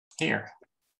Here.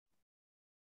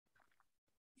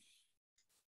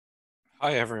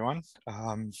 Hi, everyone.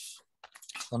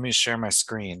 Let me share my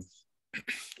screen.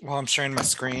 While I'm sharing my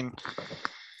screen,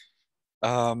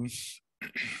 I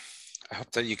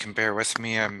hope that you can bear with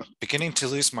me. I'm beginning to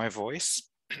lose my voice.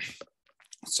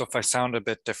 So if I sound a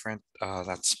bit different,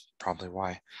 that's probably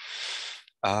why.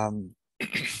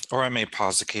 Or I may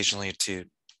pause occasionally to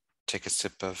take a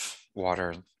sip of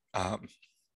water.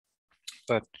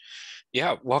 But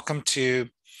yeah, welcome to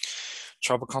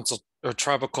Tribal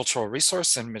Cultural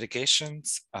Resource and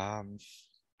Mitigations.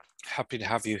 Happy to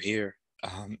have you here.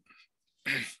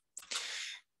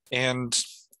 And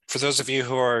for those of you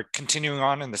who are continuing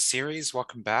on in the series,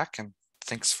 welcome back and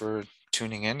thanks for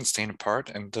tuning in and staying apart.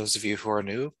 And those of you who are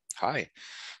new, hi,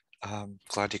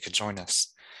 glad you could join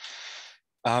us.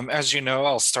 As you know,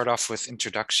 I'll start off with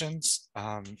introductions.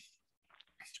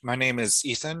 My name is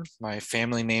Ethan, my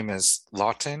family name is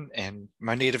Lawton, and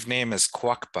my native name is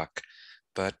Quackbuck,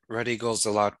 but Red Eagle is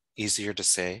a lot easier to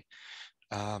say.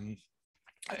 And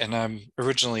I'm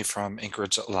originally from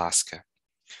Anchorage, Alaska.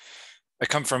 I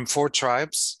come from 4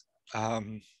 tribes.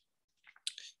 I'm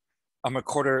a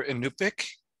quarter Inupiq,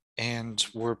 and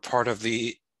we're part of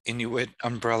the Inuit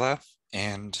umbrella,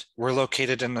 and we're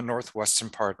located in the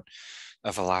northwestern part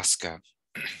of Alaska.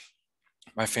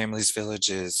 My family's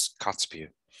village is Kotzebue.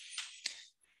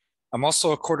 I'm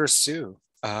also a quarter Sioux,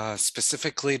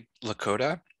 specifically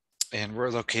Lakota, and we're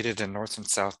located in North and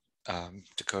South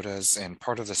Dakotas and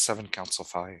part of the 7 Council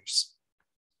Fires.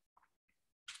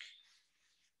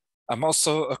 I'm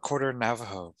also a quarter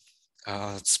Navajo,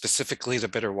 specifically the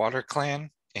Bitterwater clan,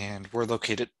 and we're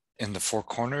located in the 4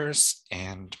 Corners,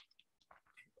 and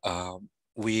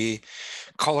we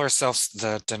call ourselves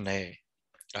the Dene.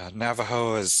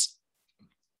 Navajo is,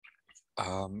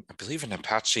 I believe, an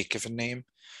Apache given name,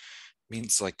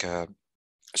 means like a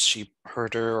sheep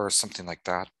herder or something like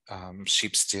that,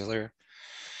 sheep stealer.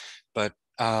 But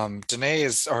Dene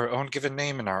is our own given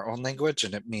name in our own language,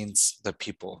 and it means the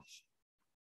people.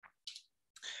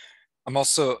 I'm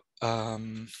also a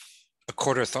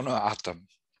quarter Tono Atam.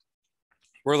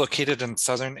 We're located in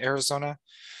southern Arizona,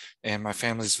 and my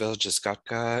family's village is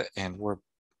Gatka, and we're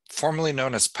formerly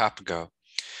known as Papago.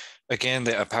 Again,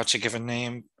 the Apache given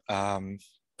name,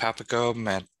 Papago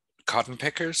meant cotton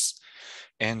pickers,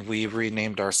 and we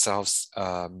renamed ourselves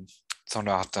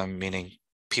Tono Atam, meaning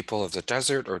people of the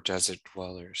desert or desert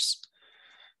dwellers.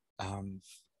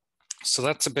 So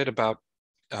that's a bit about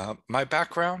my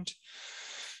background.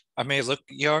 I may look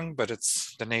young, but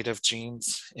it's the native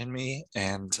genes in me.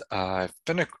 And I've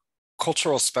been a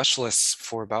cultural specialist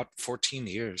for about 14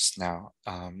 years now,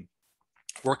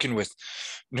 working with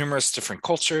numerous different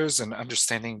cultures and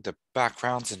understanding the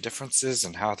backgrounds and differences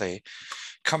and how they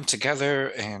come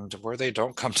together and where they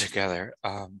don't come together.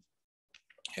 And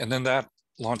then that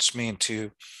launched me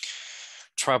into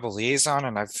tribal liaison,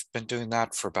 and I've been doing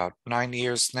that for about 9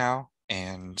 years now,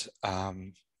 and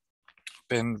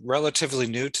been relatively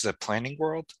new to the planning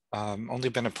world. Only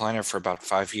been a planner for about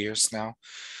 5 years now.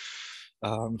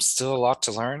 Still a lot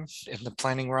to learn in the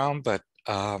planning realm, but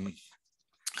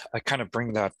I kind of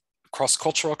bring that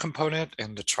cross-cultural component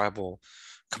and the tribal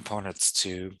components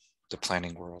to the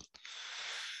planning world.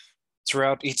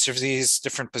 Throughout each of these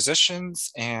different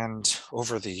positions and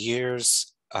over the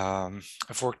years,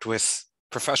 I've worked with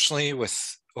professionally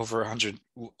with over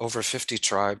 50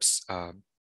 tribes.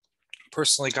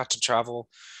 Personally got to travel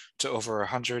to over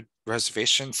 100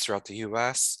 reservations throughout the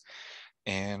US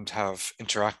and have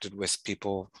interacted with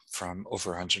people from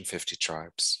over 150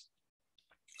 tribes.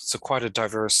 So quite a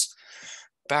diverse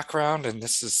background, and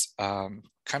this is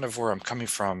kind of where I'm coming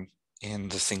from in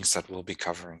the things that we'll be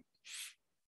covering.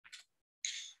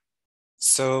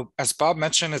 So as Bob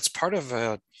mentioned, it's part of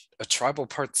a tribal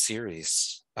part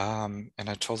series, and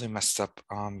I totally messed up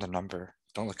on the number.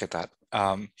 Don't look at that.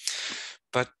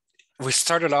 But we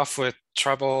started off with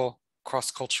tribal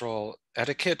cross-cultural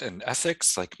etiquette and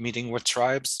ethics, like meeting with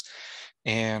tribes.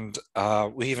 And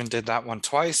we even did that one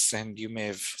twice, and you may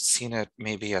have seen it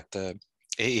maybe at the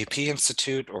AAP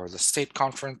Institute or the state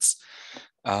conference.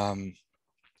 And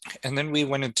then we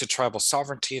went into tribal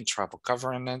sovereignty and tribal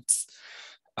governance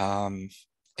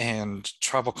and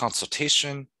tribal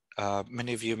consultation.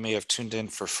 Many of you may have tuned in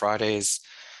for Friday's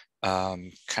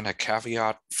kind of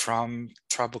caveat from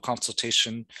tribal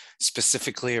consultation,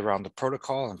 specifically around the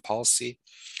protocol and policy.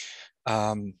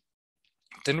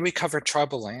 Then we covered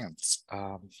tribal lands,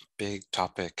 big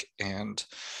topic, and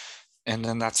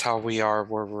then that's how we are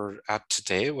where we're at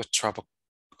today with tribal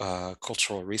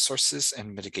cultural resources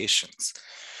and mitigations.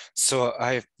 So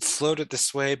I float it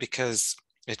this way because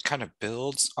it kind of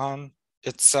builds on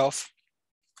itself.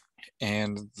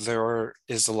 and there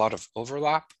is a lot of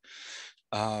overlap.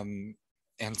 And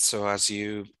so as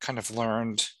you kind of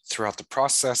learned throughout the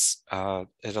process,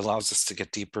 it allows us to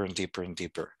get deeper and deeper and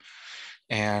deeper.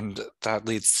 And that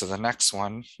leads to the next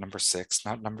one, number 6,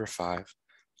 not number 5,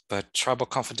 but tribal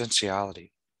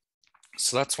confidentiality.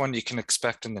 So that's one you can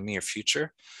expect in the near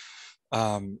future.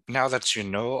 Now that you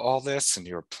know all this and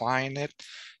you're applying it,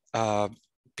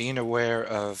 being aware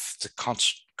of the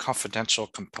confidential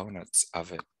components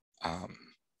of it,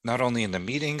 not only in the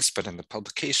meetings, but in the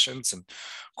publications and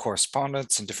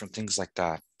correspondence and different things like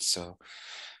that. So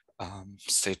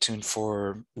stay tuned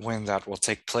for when that will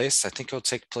take place. I think it'll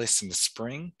take place in the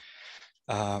spring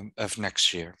of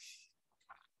next year,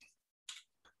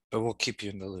 but we'll keep you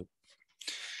in the loop.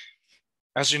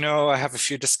 As you know, I have a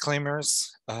few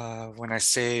disclaimers. When I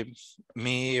say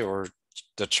me or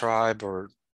the tribe or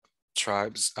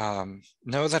tribes,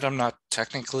 know that I'm not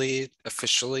technically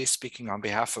officially speaking on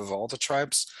behalf of all the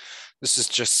tribes. This is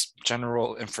just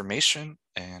general information,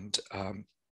 and I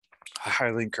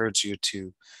highly encourage you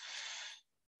to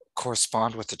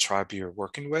correspond with the tribe you're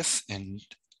working with and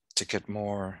to get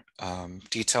more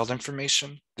detailed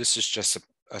information. This is just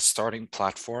a starting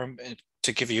platform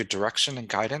to give you direction and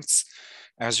guidance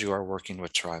as you are working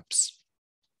with tribes.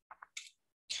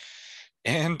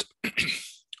 And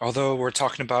although we're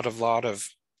talking about a lot of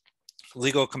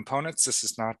legal components, this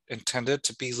is not intended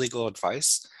to be legal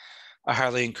advice. I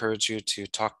highly encourage you to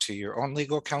talk to your own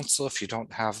legal counsel. If you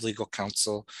don't have legal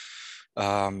counsel,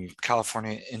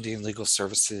 California Indian Legal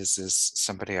Services is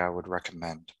somebody I would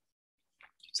recommend.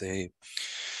 They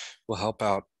will help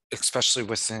out, especially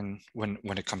when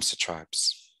it comes to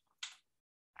tribes.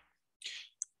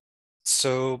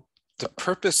 So the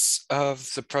purpose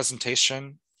of the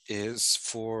presentation is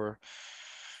for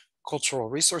cultural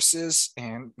resources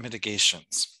and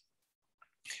mitigations.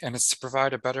 And it's to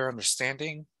provide a better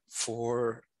understanding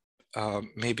for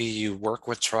maybe you work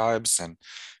with tribes and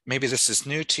maybe this is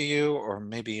new to you, or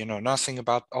maybe you know nothing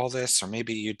about all this, or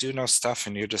maybe you do know stuff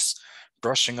and you're just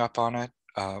brushing up on it.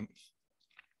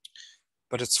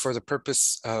 But it's for the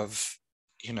purpose of,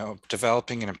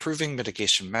 developing and improving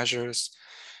mitigation measures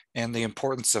and the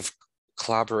importance of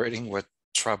collaborating with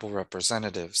tribal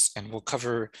representatives. And we'll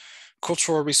cover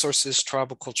cultural resources,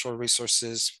 tribal cultural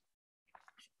resources,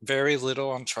 very little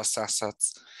on trust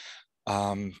assets,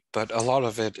 but a lot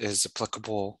of it is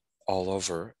applicable all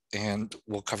over. And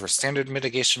we'll cover standard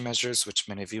mitigation measures, which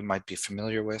many of you might be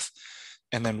familiar with,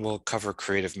 and then we'll cover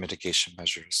creative mitigation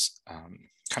measures,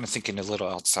 kind of thinking a little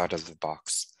outside of the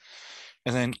box.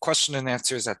 And then question and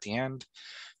answers at the end.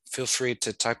 Feel free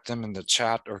to type them in the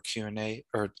chat or Q&A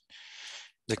or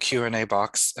the Q&A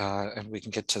box, and we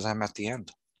can get to them at the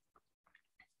end.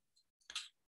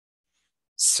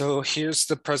 So here's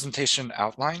the presentation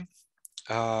outline.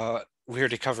 We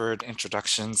already covered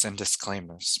introductions and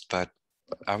disclaimers, but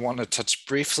I want to touch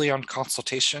briefly on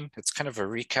consultation. It's kind of a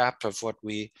recap of what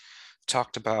we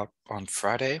talked about on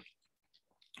Friday,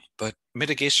 but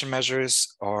mitigation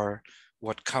measures are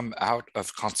what come out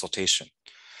of consultation.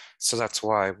 So that's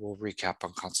why we'll recap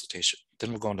on consultation.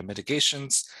 Then we'll go into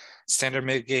mitigations, standard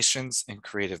mitigations, and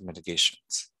creative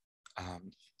mitigations,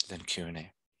 then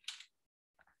Q&A.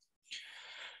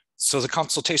 So the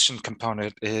consultation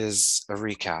component is a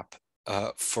recap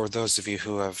for those of you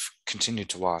who have continued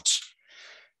to watch.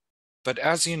 But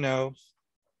as you know,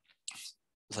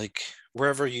 like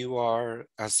wherever you are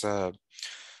as a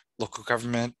local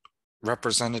government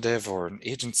representative or an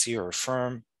agency or a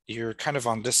firm, you're kind of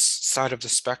on this side of the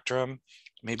spectrum.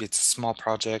 Maybe it's a small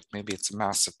project, maybe it's a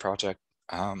massive project.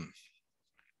 And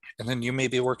then you may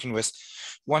be working with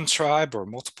one tribe or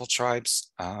multiple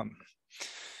tribes.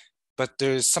 But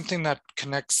there's something that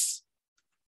connects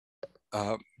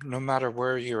no matter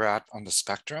where you're at on the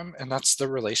spectrum, and that's the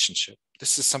relationship.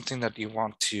 This is something that you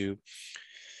want to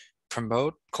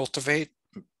promote, cultivate,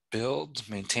 build,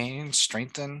 maintain,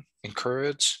 strengthen,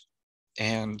 encourage.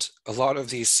 And a lot of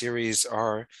these series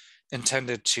are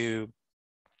intended to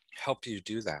help you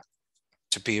do that,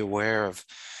 to be aware of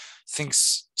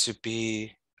things to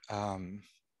be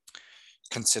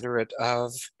considerate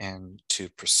of and to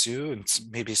pursue, and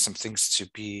maybe some things to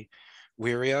be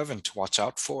weary of and to watch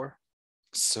out for.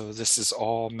 So this is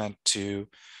all meant to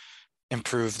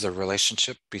improve the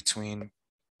relationship between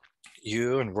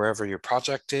you and wherever your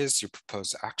project is, your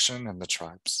proposed action, and the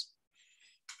tribes.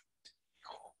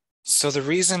 So the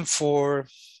reason for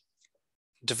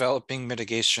developing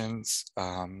mitigations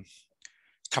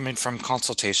coming from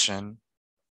consultation,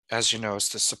 as you know, is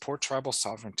to support tribal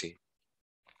sovereignty.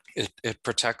 It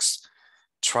protects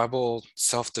tribal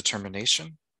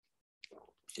self-determination.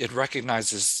 It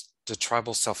recognizes the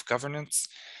tribal self-governance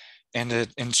and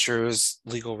it ensures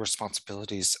legal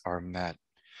responsibilities are met.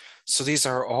 So these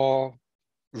are all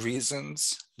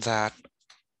reasons that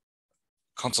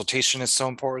consultation is so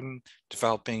important,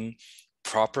 developing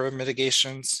proper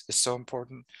mitigations is so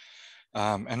important.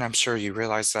 And I'm sure you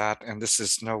realize that, and this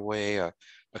is no way a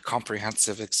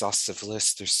comprehensive, exhaustive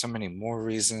list. There's so many more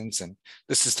reasons, and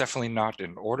this is definitely not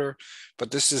in order, but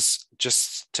this is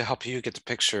just to help you get the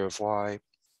picture of why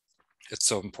it's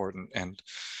so important. And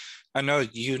I know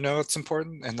you know it's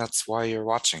important, and that's why you're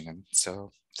watching, and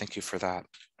so thank you for that.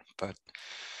 But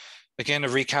again, a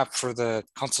recap for the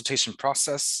consultation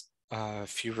process.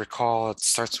 If you recall, it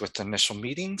starts with initial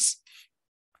meetings.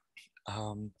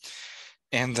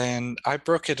 And then I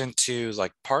broke it into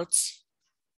like parts.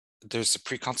 There's a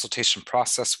pre-consultation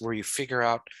process where you figure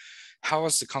out how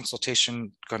is the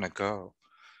consultation going to go?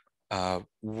 How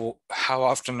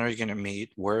often are you going to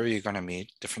meet? Where are you going to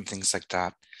meet? Different things like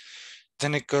that.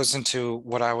 Then it goes into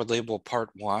what I would label part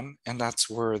one, and that's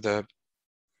where the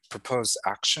proposed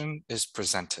action is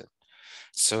presented.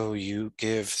 So you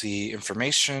give the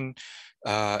information,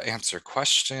 answer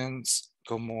questions,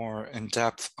 go more in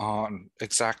depth on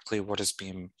exactly what is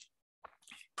being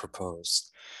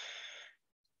proposed.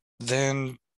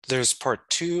 Then there's part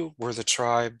two, where the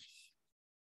tribe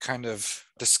kind of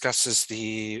discusses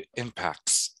the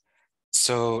impacts.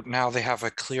 So now they have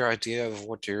a clear idea of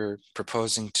what you're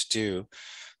proposing to do.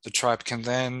 The tribe can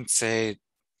then say,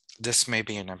 this may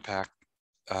be an impact,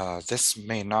 this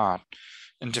may not,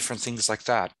 and different things like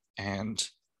that. And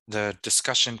the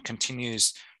discussion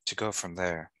continues to go from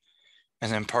there.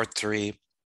 And then part three,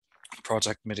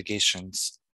 project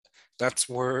mitigations. That's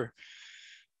where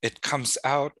it comes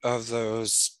out of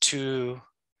those two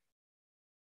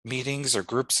meetings or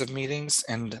groups of meetings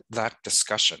and that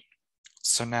discussion.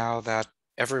 So now that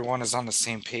everyone is on the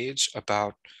same page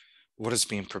about what is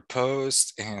being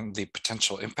proposed and the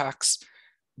potential impacts,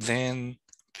 then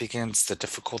begins the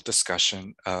difficult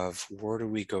discussion of where do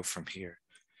we go from here?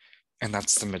 And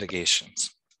that's the mitigations.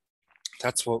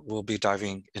 That's what we'll be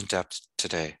diving in depth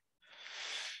today.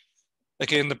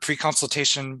 Again, the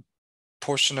pre-consultation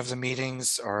portion of the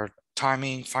meetings are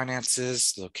timing,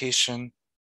 finances, location,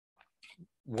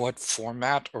 what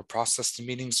format or process the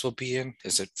meetings will be in.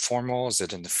 Is it formal? Is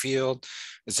it in the field?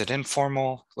 Is it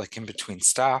informal, like in between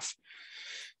staff?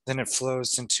 Then it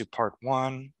flows into part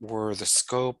one, where the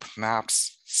scope,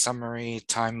 maps, summary,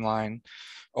 timeline,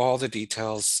 all the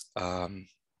details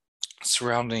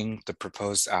surrounding the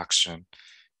proposed action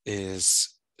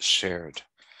is shared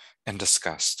and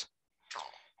discussed.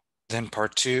 Then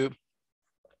part two,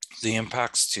 the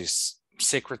impacts to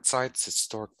sacred sites,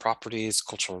 historic properties,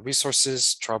 cultural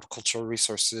resources, tribal cultural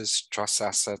resources, trust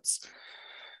assets.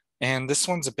 And this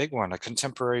one's a big one,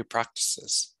 contemporary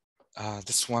practices.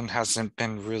 This one hasn't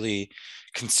been really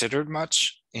considered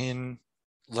much in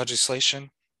legislation.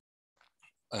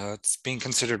 It's being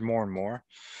considered more and more.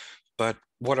 But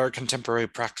what are contemporary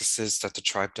practices that the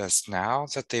tribe does now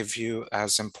that they view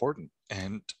as important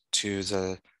and to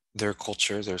their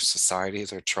culture, their society,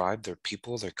 their tribe, their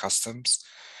people, their customs?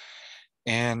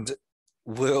 And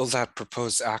will that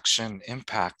proposed action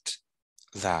impact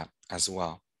that as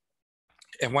well?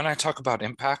 And when I talk about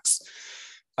impacts,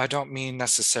 I don't mean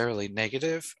necessarily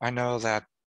negative. I know that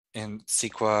in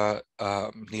CEQA,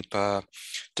 NEPA,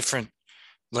 different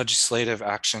legislative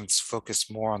actions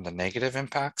focus more on the negative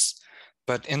impacts.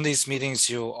 But in these meetings,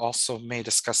 you'll also may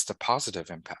discuss the positive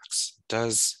impacts.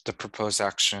 Does the proposed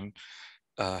action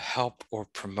help or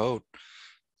promote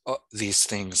these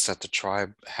things that the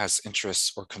tribe has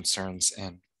interests or concerns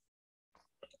in?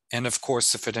 And of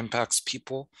course, if it impacts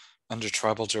people under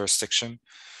tribal jurisdiction,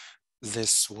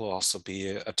 this will also be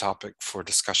a topic for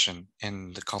discussion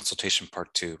in the consultation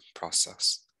part two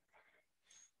process.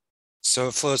 So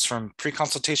it flows from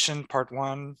pre-consultation part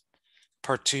one,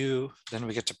 part two, then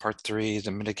we get to part three,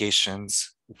 the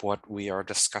mitigations, what we are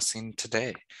discussing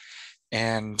today.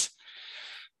 And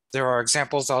there are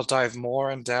examples, I'll dive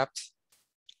more in depth,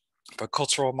 but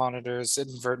cultural monitors,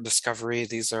 inadvertent discovery,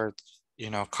 these are,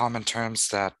 common terms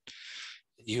that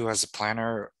you as a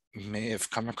planner may have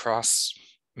come across,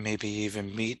 maybe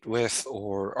even meet with,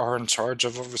 or are in charge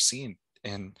of overseeing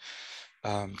in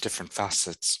different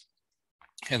facets.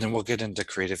 And then we'll get into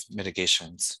creative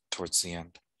mitigations towards the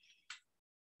end.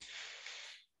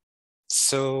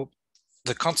 So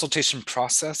the consultation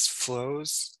process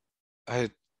flows. I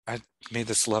made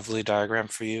this lovely diagram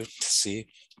for you to see,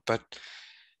 but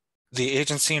the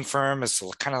agency and firm is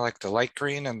kind of like the light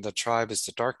green and the tribe is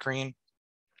the dark green.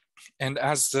 And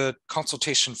as the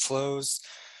consultation flows,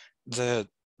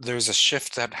 there's a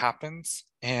shift that happens,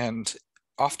 and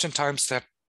oftentimes that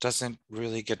doesn't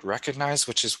really get recognized,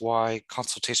 which is why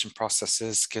consultation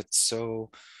processes get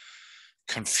so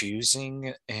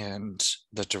confusing and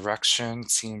the direction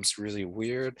seems really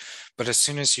weird. But as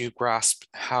soon as you grasp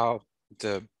how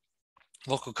the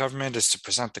local government is to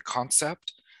present the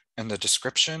concept and the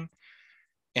description,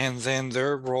 and then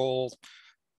their role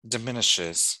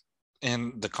diminishes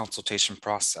in the consultation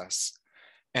process.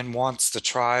 And once the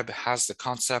tribe has the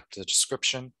concept, the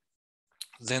description,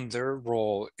 then their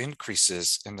role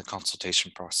increases in the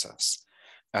consultation process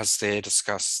as they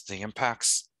discuss the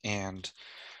impacts, and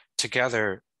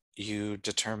together you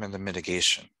determine the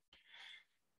mitigation.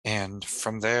 And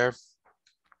from there,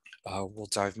 we'll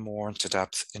dive more into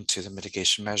depth into the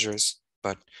mitigation measures,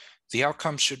 but the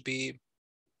outcome should be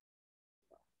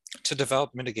to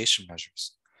develop mitigation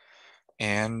measures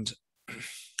and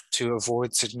to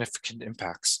avoid significant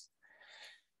impacts.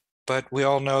 But we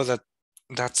all know that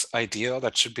that's ideal,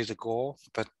 that should be the goal,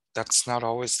 but that's not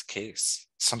always the case.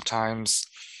 Sometimes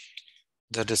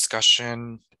the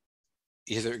discussion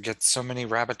either gets so many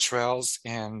rabbit trails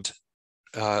and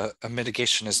a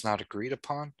mitigation is not agreed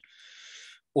upon,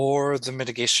 or the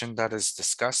mitigation that is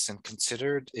discussed and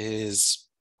considered is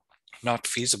not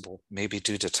feasible, maybe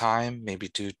due to time, maybe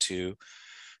due to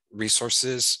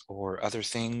resources or other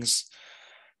things,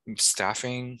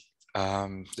 staffing.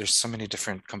 There's so many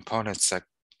different components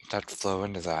that flow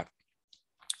into that.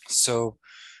 So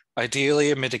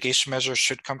ideally, a mitigation measure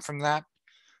should come from that.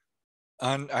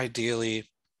 Unideally,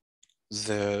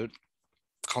 the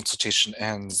consultation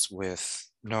ends with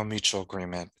no mutual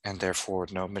agreement and therefore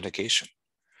no mitigation.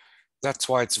 That's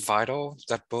why it's vital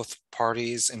that both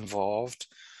parties involved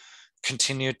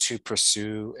continue to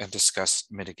pursue and discuss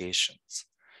mitigations.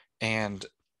 And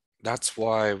that's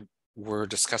why we're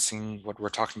discussing what we're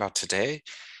talking about today.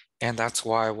 And that's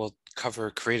why we'll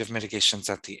cover creative mitigations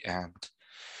at the end.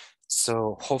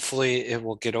 So hopefully it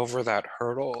will get over that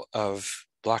hurdle of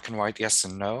black and white, yes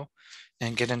and no,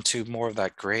 and get into more of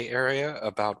that gray area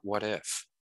about what if.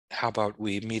 How about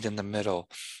we meet in the middle?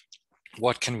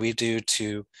 What can we do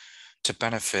to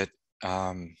benefit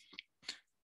the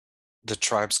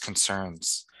tribe's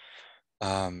concerns,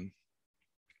 and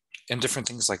different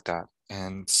things like that.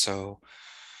 And so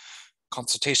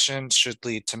consultation should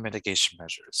lead to mitigation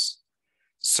measures.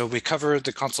 So we covered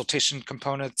the consultation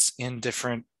components in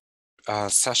different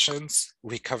sessions.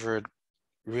 We covered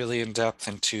really in depth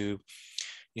into,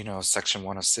 Section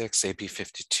 106, AB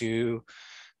 52,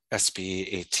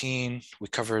 SB 18. We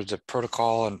covered the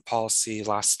protocol and policy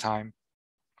last time.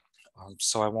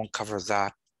 So I won't cover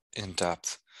that in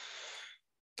depth.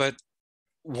 But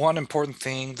one important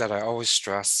thing that I always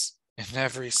stress in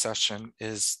every session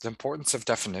is the importance of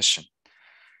definition.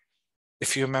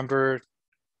 If you remember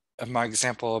my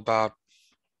example about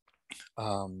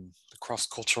the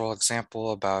cross-cultural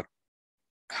example about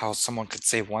how someone could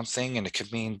say one thing and it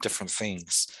could mean different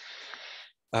things.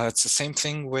 It's the same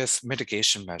thing with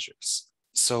mitigation measures.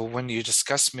 So when you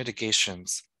discuss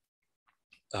mitigations,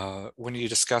 when you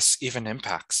discuss even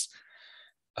impacts,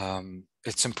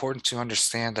 it's important to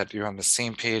understand that you're on the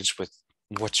same page with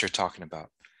what you're talking about.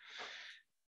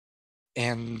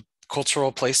 And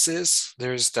cultural places,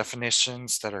 there's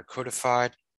definitions that are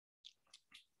codified.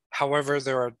 However,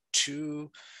 there are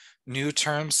two new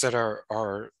terms that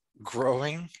are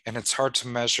growing, and it's hard to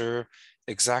measure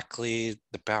exactly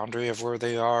the boundary of where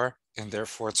they are, and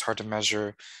therefore it's hard to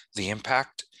measure the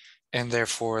impact, and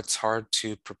therefore it's hard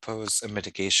to propose a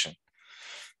mitigation.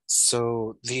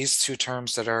 So these two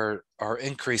terms that are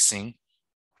increasing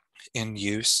in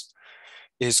use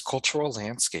is cultural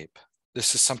landscape.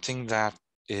 This is something that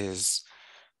is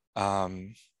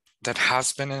that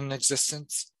has been in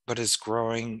existence, but is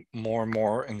growing more and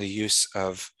more in the use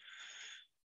of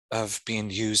being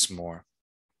used more.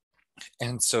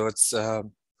 And so it's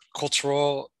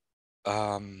cultural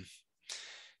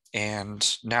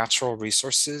and natural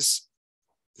resources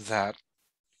that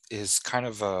is kind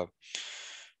of a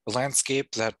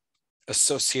landscape that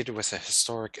associated with a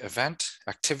historic event,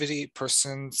 activity,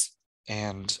 persons,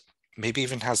 and maybe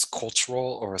even has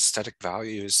cultural or aesthetic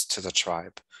values to the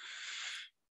tribe.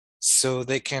 So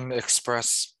they can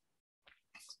express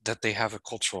that they have a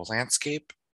cultural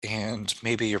landscape, and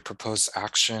maybe your proposed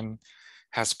action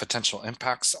has potential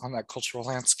impacts on that cultural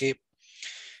landscape.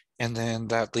 And then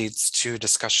that leads to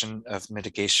discussion of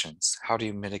mitigations. How do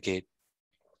you mitigate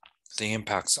the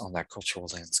impacts on that cultural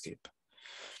landscape?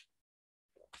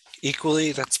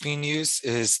 Equally, that's being used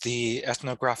is the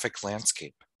ethnographic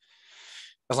landscape.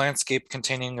 A landscape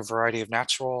containing a variety of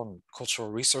natural and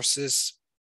cultural resources.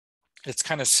 It's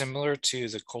kind of similar to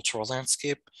the cultural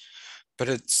landscape, but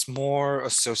it's more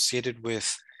associated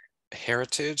with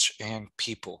heritage and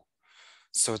people.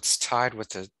 So it's tied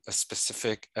with a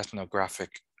specific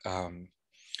ethnographic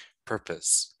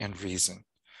purpose and reason.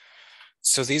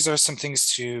 So these are some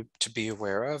things to be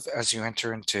aware of as you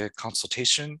enter into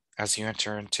consultation, as you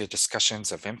enter into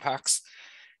discussions of impacts,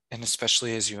 and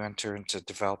especially as you enter into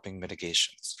developing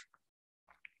mitigations.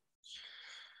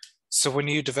 So when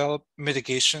you develop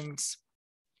mitigations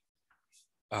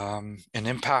and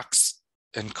impacts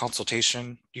and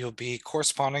consultation, you'll be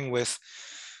corresponding with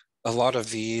a lot of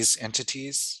these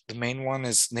entities. The main one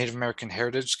is Native American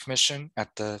Heritage Commission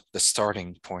at the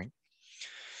starting point.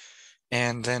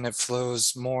 And then it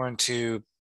flows more into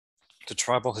the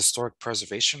Tribal Historic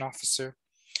Preservation Officer.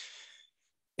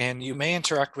 And you may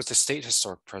interact with the State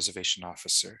Historic Preservation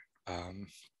Officer,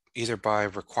 either by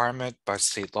requirement by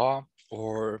state law,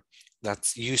 or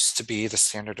that's used to be the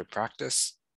standard of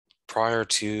practice prior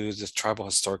to the Tribal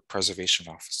Historic Preservation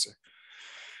Officer.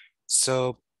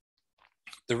 So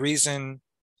the reason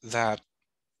that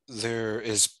there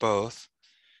is both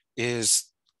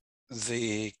is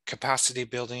the capacity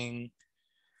building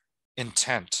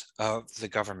intent of the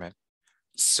government.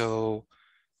 So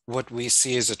what we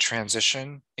see is a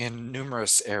transition in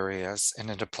numerous areas, and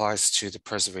it applies to the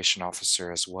preservation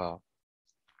officer as well.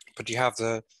 But you have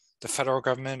the federal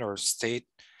government or state,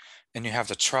 and you have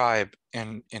the tribe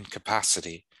in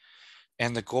capacity.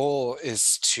 And the goal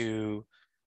is to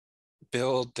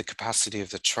build the capacity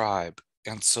of the tribe.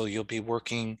 And so you'll be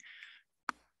working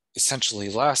essentially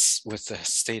less with the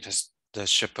state, the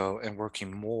SHPO, and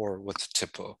working more with the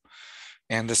TIPO.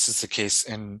 And this is the case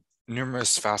in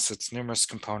numerous facets, numerous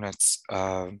components,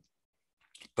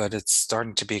 but it's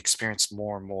starting to be experienced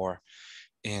more and more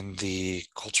in the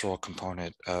cultural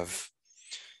component of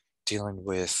dealing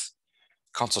with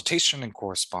consultation and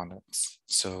correspondence.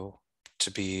 So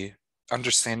to be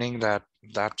understanding that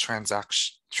that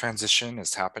transition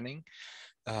is happening,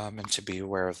 and to be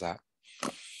aware of that.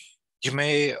 You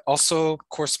may also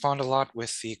correspond a lot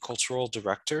with the cultural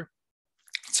director.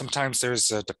 Sometimes there's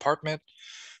a department,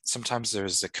 sometimes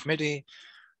there's a committee,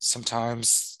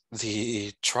 sometimes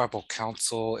the tribal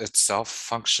council itself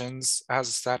functions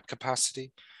as that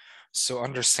capacity. So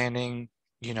understanding,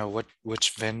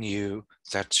 which venue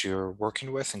that you're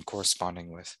working with and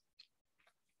corresponding with.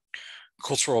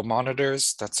 Cultural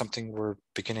monitors, that's something we're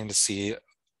beginning to see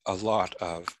a lot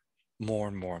of, more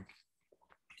and more.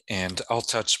 And I'll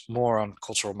touch more on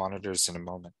cultural monitors in a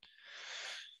moment.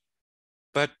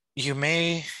 But you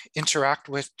may interact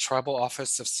with Tribal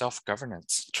Office of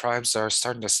Self-Governance. Tribes are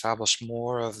starting to establish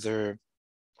more of their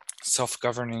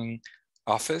self-governing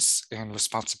office and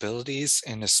responsibilities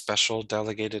in a special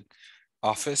delegated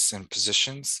office and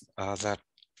positions that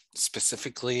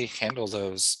specifically handle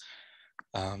those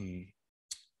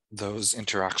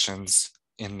interactions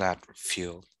in that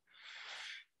field.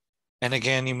 And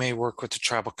again, you may work with the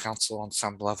tribal council on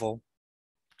some level,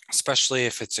 especially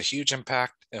if it's a huge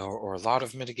impact or a lot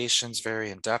of mitigations, very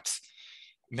in-depth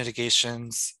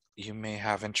mitigations. You may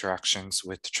have interactions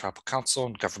with the tribal council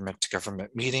and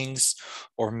government-to-government meetings,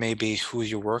 or maybe who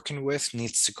you're working with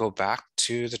needs to go back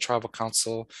to the tribal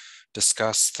council,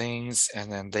 discuss things,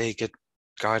 and then they get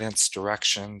guidance,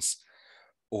 directions,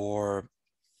 or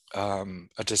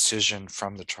a decision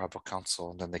from the tribal council,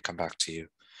 and then they come back to you.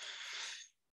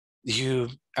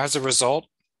 As a result,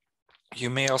 you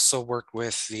may also work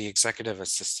with the executive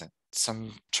assistant.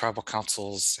 Some tribal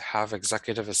councils have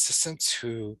executive assistants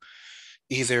who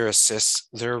either assist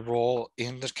their role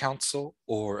in the council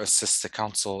or assist the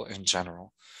council in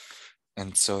general.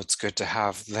 And so it's good to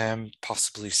have them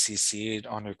possibly CC'd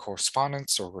on your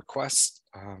correspondence or requests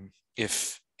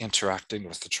if interacting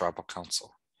with the tribal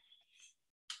council.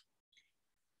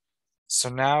 So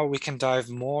now we can dive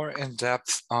more in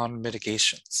depth on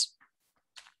mitigations.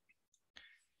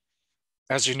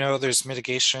 As you know, there's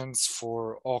mitigations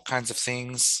for all kinds of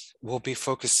things. We'll be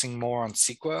focusing more on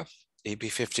CEQA, AB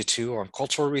 52 on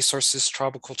cultural resources,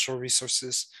 tribal cultural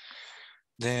resources.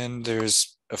 Then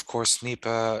there's, of course,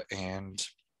 NEPA and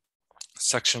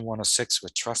Section 106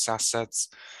 with trust assets.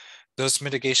 Those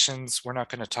mitigations we're not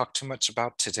going to talk too much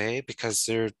about today because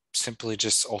they're simply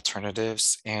just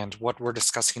alternatives. And what we're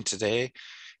discussing today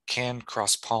can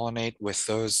cross-pollinate with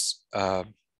those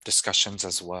discussions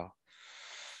as well.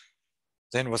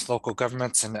 Then with local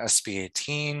governments and SB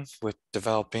 18, with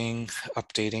developing,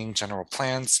 updating general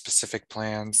plans, specific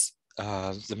plans,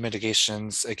 the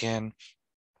mitigations, again,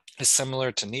 is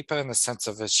similar to NEPA in the sense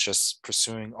of it's just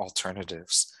pursuing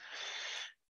alternatives.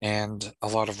 And a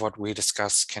lot of what we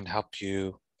discuss can help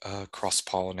you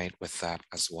cross-pollinate with that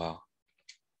as well.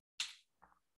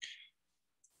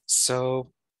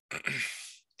 So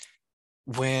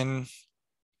when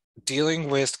dealing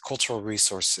with cultural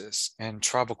resources and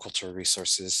tribal cultural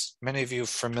resources, many of you are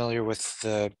familiar with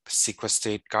the CEQA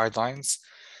state guidelines.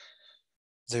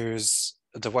 There's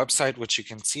the website, which you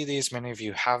can see these. Many of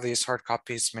you have these hard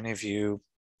copies. Many of you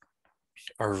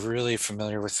are really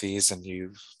familiar with these and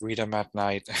you read them at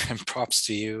night, and props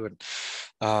to you.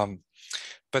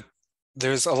 But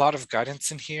there's a lot of guidance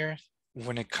in here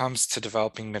when it comes to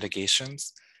developing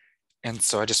mitigations. And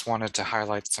so I just wanted to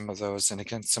highlight some of those. And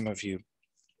again, some of you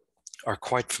are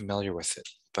quite familiar with it,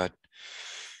 but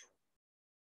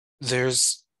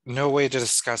there's no way to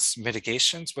discuss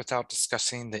mitigations without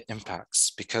discussing the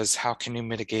impacts, because how can you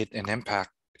mitigate an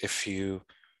impact if you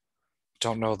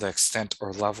don't know the extent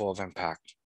or level of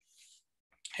impact,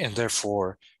 and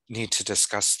therefore need to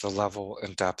discuss the level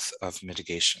and depth of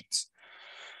mitigations.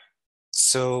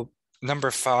 So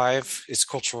number 5 is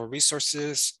cultural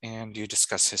resources, and you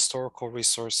discuss historical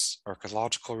resource,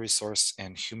 archaeological resource,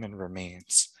 and human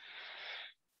remains.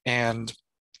 And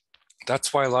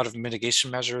that's why a lot of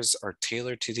mitigation measures are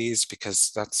tailored to these,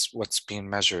 because that's what's being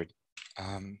measured.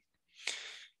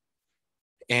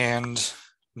 And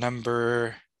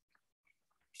number,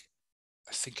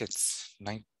 I think it's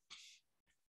 9,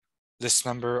 this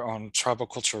number on tribal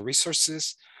cultural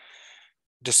resources,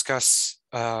 discuss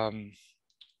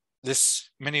this.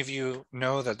 Many of you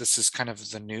know that this is kind of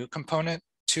the new component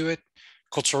to it.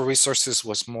 Cultural resources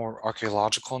was more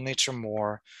archaeological in nature,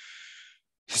 more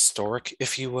historic,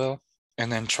 if you will. And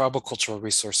then tribal cultural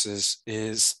resources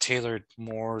is tailored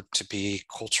more to be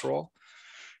cultural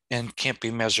and can't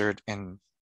be measured in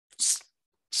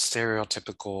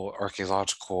stereotypical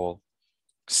archaeological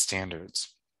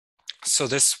standards. So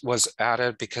this was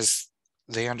added because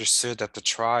they understood that the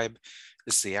tribe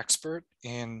is the expert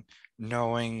in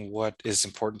knowing what is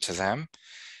important to them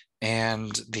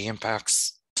and the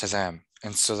impacts to them.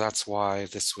 And so that's why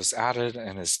this was added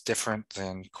and is different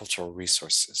than cultural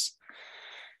resources.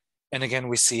 And again,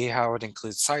 we see how it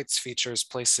includes sites, features,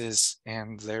 places,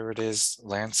 and there it is,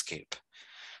 landscape.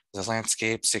 The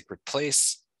landscape, sacred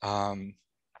place,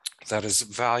 that is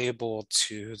valuable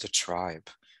to the tribe.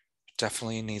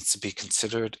 Definitely needs to be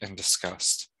considered and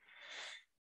discussed.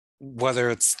 Whether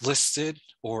it's listed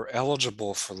or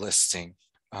eligible for listing,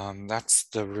 that's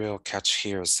the real catch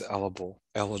here, is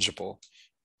eligible.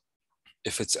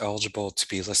 If it's eligible to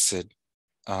be listed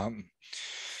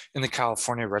in the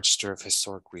California Register of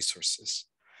Historic Resources.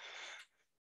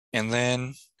 And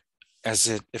then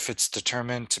if it's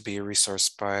determined to be a resource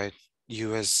by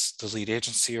you as the lead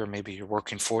agency, or maybe you're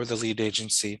working for the lead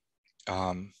agency,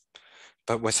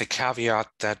 but with a caveat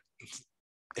that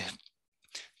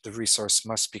the resource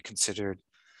must be considered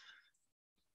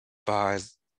by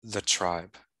the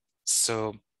tribe.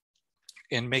 So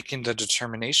in making the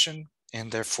determination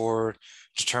and therefore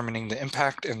determining the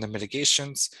impact and the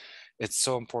mitigations, it's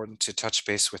so important to touch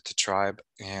base with the tribe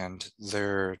and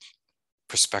their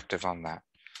perspective on that.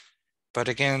 But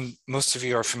again, most of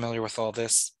you are familiar with all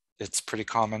this. It's pretty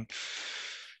common.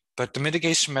 But the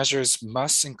mitigation measures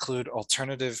must include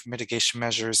alternative mitigation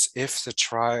measures if the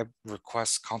tribe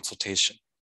requests consultation.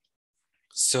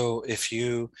 So if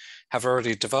you have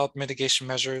already developed mitigation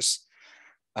measures,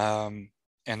 and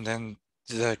then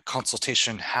the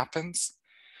consultation happens,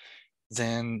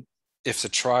 then if the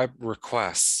tribe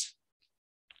requests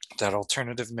that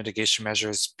alternative mitigation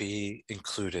measures be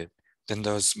included, then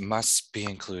those must be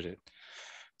included.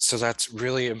 So that's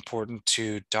really important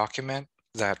to document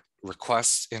that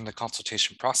request in the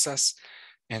consultation process,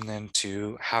 and then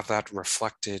to have that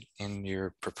reflected in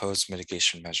your proposed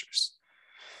mitigation measures.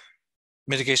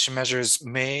 Mitigation measures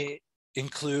may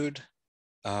include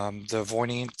the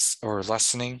avoidance or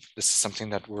lessening. This is something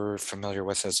that we're familiar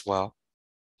with as well.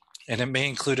 And it may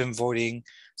include avoiding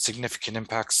significant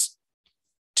impacts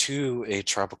to a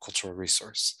tribal cultural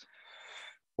resource,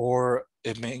 or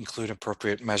it may include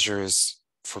appropriate measures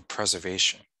for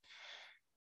preservation.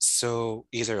 So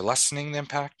either lessening the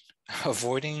impact,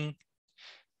 avoiding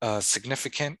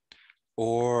significant,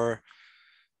 or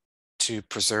to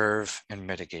preserve and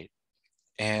mitigate.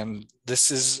 And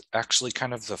this is actually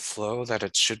kind of the flow that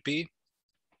it should be.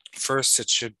 First, it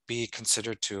should be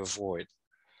considered to avoid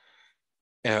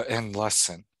and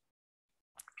lessen.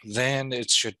 Then it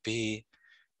should be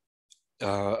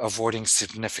avoiding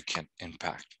significant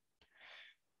impact.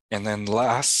 And then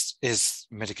last is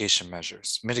mitigation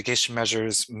measures. Mitigation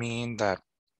measures mean that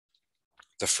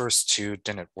the first two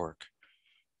didn't work,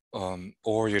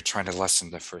 or you're trying to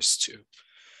lessen the first two.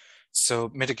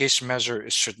 So mitigation measure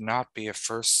should not be a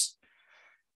first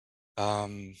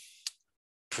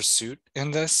pursuit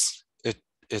in this. It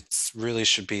really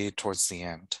should be towards the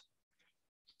end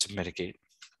to mitigate.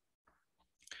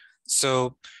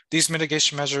 So these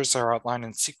mitigation measures are outlined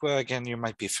in CEQA. Again, you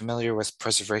might be familiar with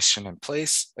preservation in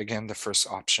place. Again, the first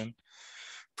option,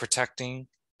 protecting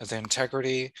the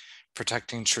integrity,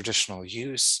 protecting traditional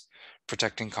use,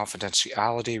 protecting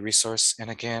confidentiality, resource. And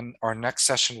again, our next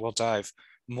session will dive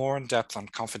more in depth on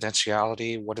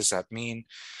confidentiality. What does that mean?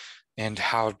 And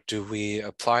how do we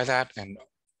apply that? And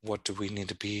what do we need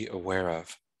to be aware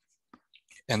of?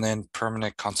 And then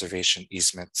permanent conservation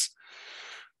easements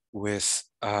with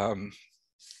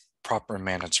proper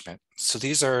management. So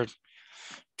these are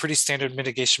pretty standard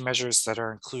mitigation measures that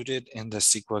are included in the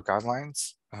CEQA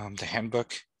guidelines, the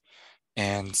handbook.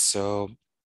 And so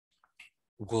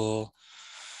we'll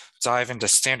dive into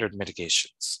standard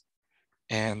mitigations.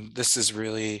 And this is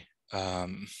really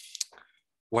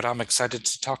what I'm excited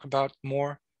to talk about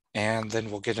more. And then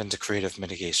we'll get into creative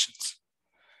mitigations.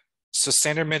 So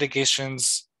standard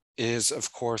mitigations is,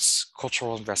 of course,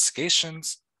 cultural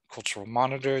investigations, cultural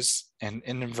monitors, and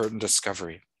inadvertent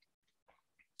discovery.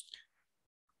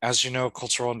 As you know,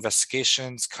 cultural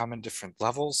investigations come in different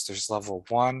levels. There's level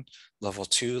 1, level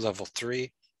 2, level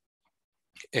 3,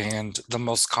 and the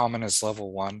most common is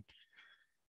level 1,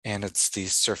 and it's the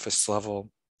surface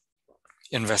level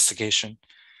investigation.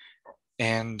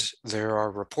 And there are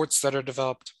reports that are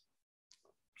developed,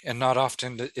 and not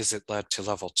often is it led to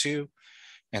level 2,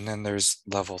 and then there's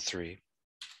level 3.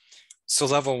 So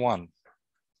level 1,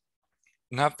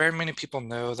 not very many people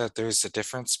know that there's a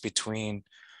difference between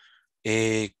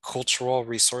a cultural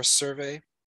resource survey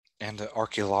and an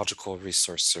archaeological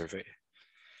resource survey.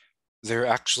 They're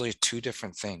actually two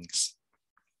different things.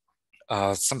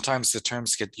 Sometimes the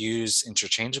terms get used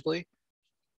interchangeably,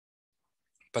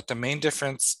 but the main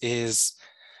difference is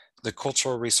the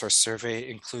cultural resource survey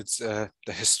includes the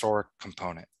historic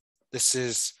component. This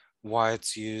is why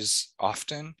it's used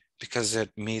often, because it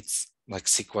meets like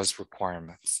CEQA's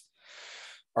requirements.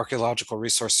 Archaeological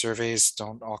resource surveys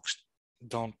don't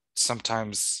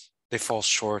sometimes, they fall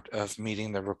short of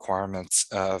meeting the requirements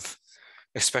of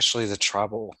especially the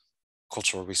tribal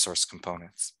cultural resource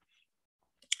components.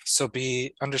 So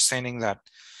be understanding that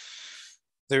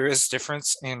there is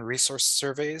difference in resource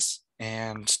surveys,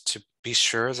 and to be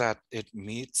sure that it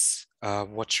meets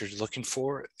what you're looking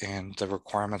for and the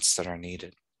requirements that are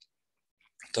needed.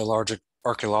 The larger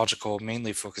archaeological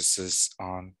mainly focuses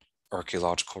on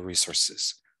archaeological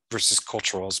resources versus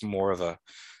cultural is more of a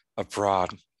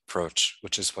broad approach,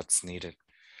 which is what's needed.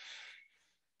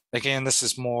 Again, this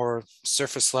is more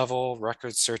surface level,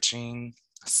 record searching,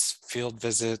 field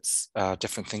visits,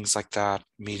 different things like that,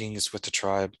 meetings with the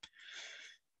tribe.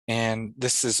 And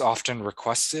this is often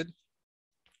requested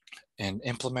and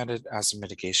implemented as a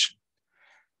mitigation.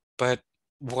 But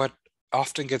what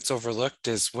often gets overlooked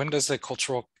is, when does a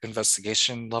cultural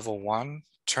investigation level 1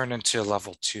 turn into a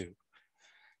level 2?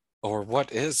 Or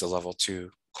what is a level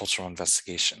 2 cultural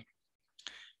investigation?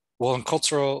 Well, in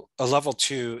cultural, a level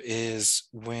 2 is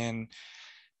when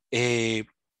a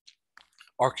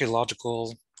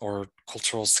archaeological or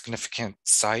cultural significant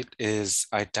site is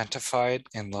identified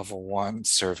in level 1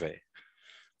 survey.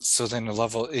 So then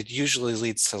it usually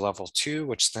leads to level 2,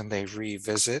 which then they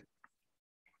revisit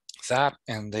that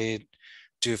and they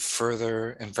do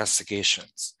further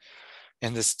investigations.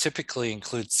 And this typically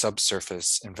includes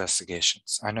subsurface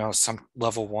investigations. I know some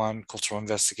level 1 cultural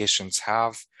investigations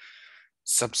have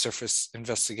subsurface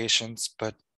investigations,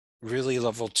 but really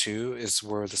level 2 is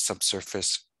where the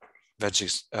subsurface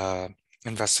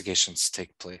investigations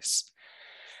take place.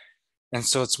 And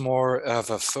so it's more of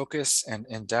a focus and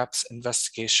in-depth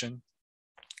investigation,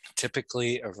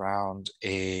 typically around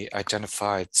a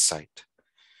identified site.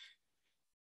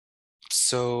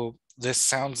 So this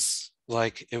sounds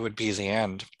like it would be the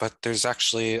end, but there's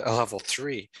actually a level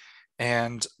 3.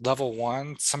 And level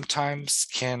 1 sometimes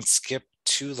can skip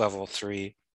to level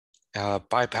 3,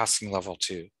 bypassing level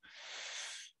 2.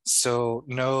 So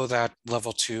know that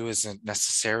level 2 isn't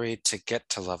necessary to get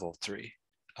to level 3.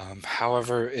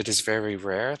 However, it is very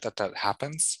rare that that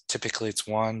happens. Typically it's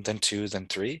 1, then 2, then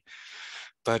 3.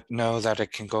 But know that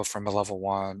it can go from a level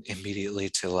 1 immediately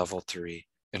to level 3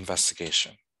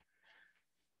 investigation.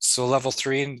 So level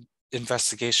 3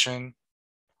 investigation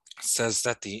says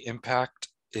that the impact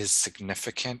is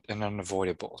significant and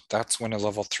unavoidable. That's when a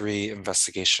level 3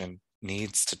 investigation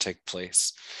needs to take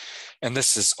place. And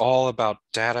this is all about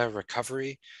data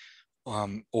recovery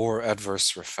or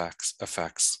adverse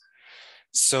effects.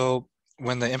 So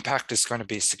when the impact is going to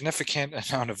be significant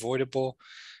and unavoidable,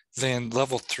 then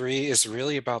level 3 is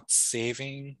really about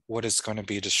saving what is going to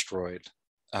be destroyed.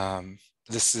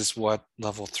 This is what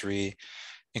level 3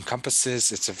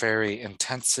 encompasses. It's a very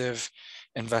intensive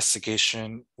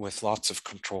investigation with lots of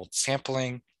controlled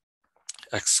sampling,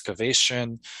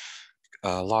 excavation,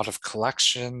 a lot of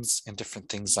collections and different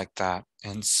things like that.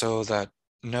 And so that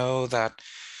know that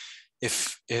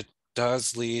if it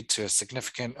does lead to a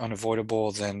significant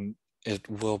unavoidable, then it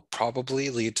will probably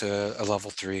lead to a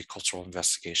level 3 cultural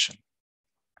investigation.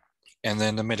 And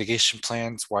then the mitigation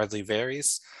plans widely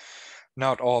varies.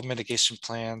 Not all mitigation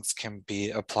plans can be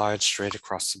applied straight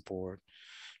across the board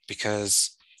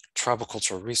because tribal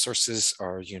cultural resources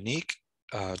are unique,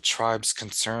 tribes'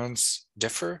 concerns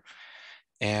differ,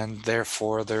 and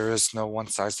therefore there is no one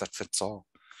size that fits all.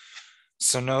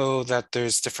 So know that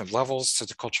there's different levels to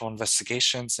the cultural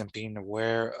investigations, and being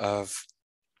aware of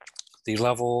the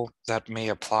level that may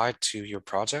apply to your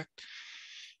project,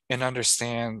 and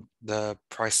understand the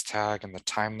price tag and the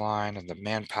timeline and the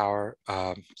manpower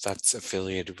that's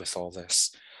affiliated with all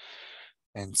this.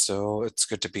 And so it's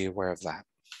good to be aware of that.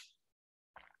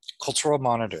 Cultural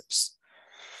monitors.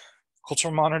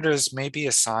 Cultural monitors may be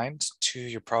assigned to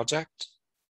your project,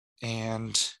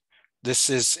 and this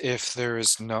is if there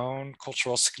is known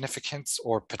cultural significance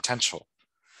or potential.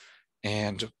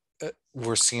 And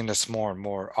we're seeing this more and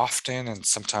more often, and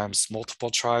sometimes multiple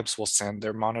tribes will send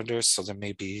their monitors, so there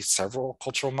may be several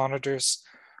cultural monitors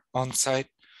on site.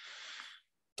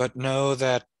 But know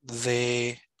that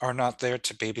they are not there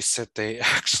to babysit, they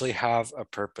actually have a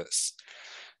purpose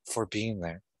for being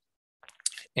there.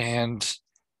 And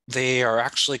they are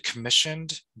actually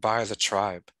commissioned by the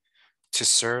tribe to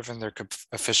serve in their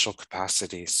official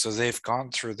capacity. So they've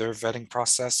gone through their vetting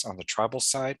process on the tribal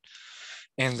side,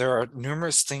 and there are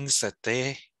numerous things that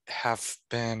they have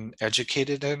been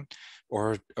educated in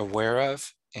or aware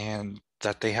of and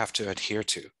that they have to adhere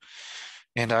to.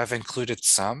 And I've included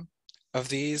some of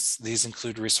these. These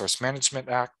include Resource Management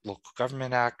Act, Local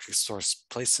Government Act, Resource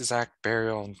Places Act,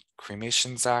 Burial and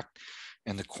Cremations Act,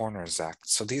 and the Coroners Act.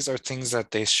 So these are things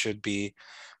that they should be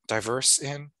diverse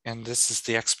in, and this is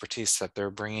the expertise that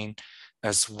they're bringing,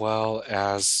 as well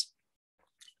as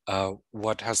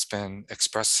what has been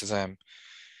expressed to them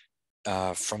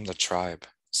from the tribe.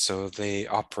 So they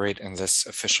operate in this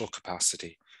official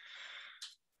capacity.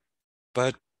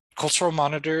 But cultural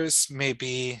monitors may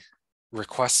be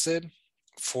requested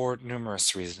for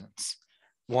numerous reasons.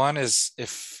 One is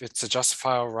if it's a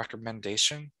justifiable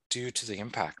recommendation due to the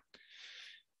impact.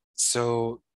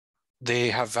 So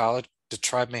the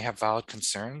tribe may have valid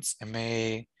concerns and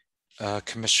may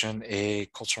commission a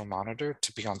cultural monitor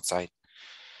to be on site.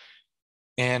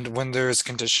 And when there is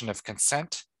condition of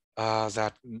consent,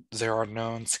 that there are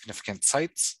known significant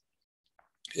sites,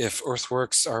 if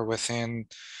earthworks are within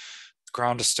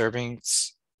ground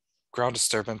disturbance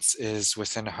is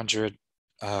within 100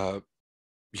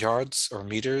 yards or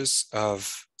meters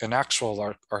of an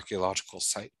actual archaeological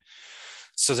site.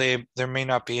 So there may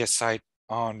not be a site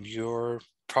on your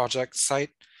project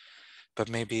site, but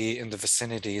maybe in the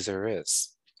vicinity there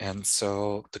is. And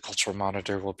so the cultural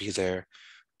monitor will be there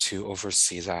to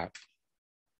oversee that.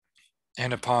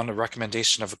 And upon a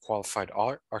recommendation of a qualified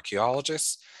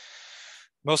archaeologist,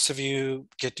 most of you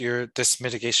get this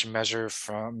mitigation measure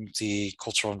from the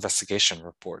cultural investigation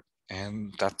report,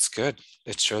 and that's good.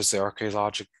 It shows the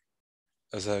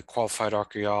qualified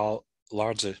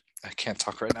archaeologist, I can't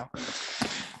talk right now.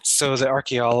 So the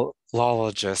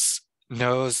archaeologist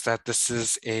knows that this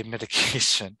is a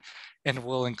mitigation and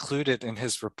will include it in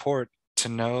his report to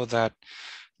know that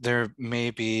there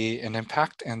may be an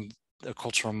impact and a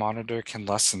cultural monitor can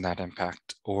lessen that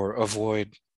impact or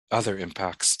avoid other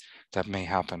impacts that may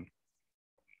happen.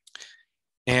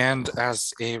 And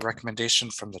as a recommendation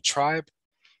from the tribe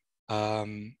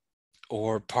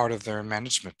or part of their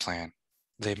management plan,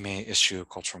 they may issue a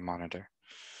cultural monitor.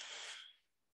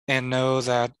 And know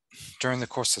that during the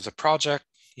course of the project,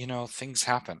 things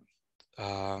happen.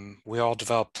 We all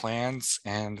develop plans,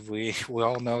 and we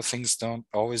all know things don't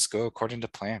always go according to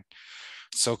plan.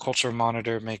 So cultural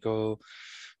monitor may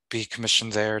be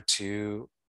commissioned there to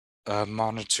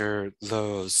monitor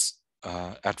those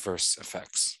adverse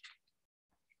effects.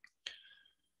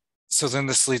 So then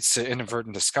this leads to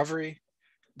inadvertent discovery.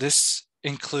 This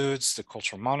includes the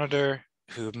cultural monitor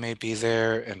who may be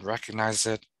there and recognize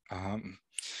it.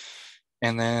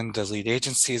 And then the lead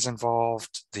agency is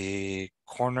involved, the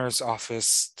coroner's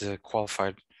office, the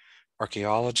qualified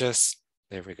archaeologist,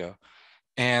 there we go,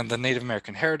 and the Native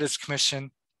American Heritage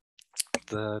Commission,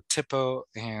 the TIPO,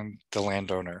 and the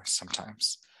landowner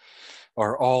sometimes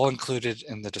are all included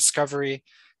in the discovery.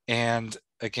 And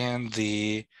again,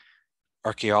 the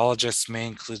archaeologists may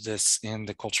include this in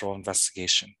the cultural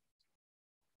investigation.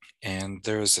 And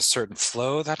there's a certain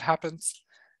flow that happens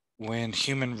when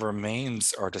human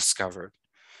remains are discovered.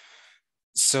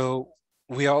 So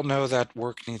we all know that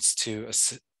work needs to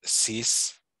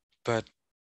cease, but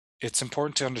it's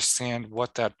important to understand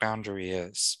what that boundary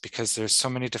is, because there's so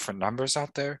many different numbers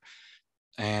out there,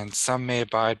 and some may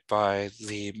abide by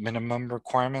the minimum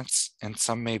requirements and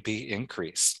some may be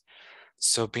increased.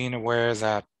 So being aware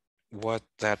that what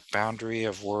that boundary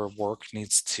of where work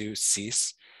needs to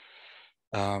cease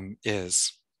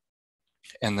is.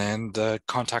 And then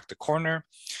contact the coroner.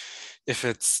 If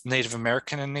it's Native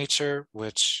American in nature,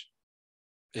 which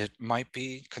it might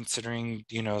be, considering,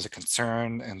 the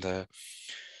concern and the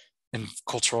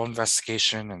cultural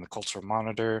investigation and the cultural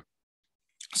monitor.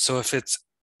 So if it's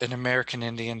an American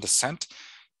Indian descent,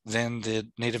 then the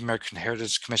Native American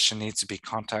Heritage Commission needs to be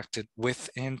contacted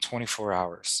within 24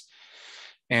 hours.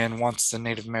 And once the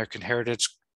Native American Heritage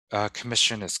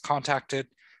Commission is contacted,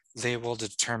 they will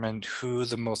determine who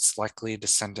the most likely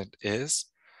descendant is,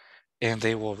 and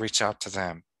they will reach out to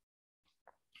them.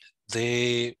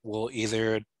 They will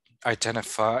either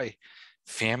identify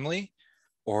family,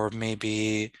 or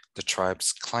maybe the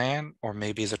tribe's clan, or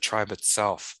maybe the tribe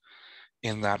itself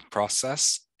in that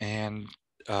process, and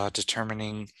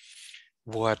determining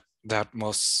what that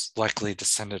most likely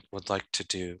descendant would like to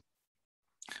do.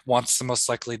 Once the most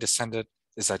likely descendant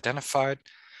is identified,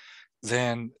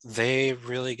 then they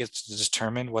really get to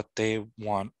determine what they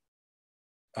want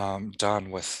done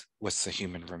with the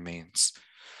human remains.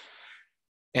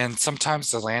 And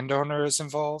sometimes the landowner is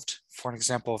involved. For an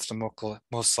example, if the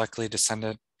most likely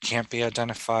descendant can't be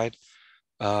identified,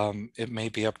 it may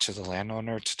be up to the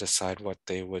landowner to decide what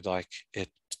they would like it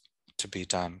to be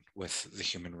done with the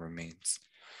human remains.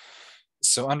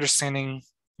 So understanding,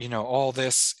 all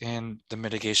this in the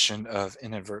mitigation of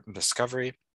inadvertent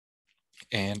discovery,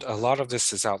 and a lot of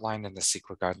this is outlined in the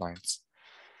CEQA guidelines.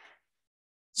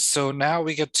 So now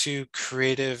we get to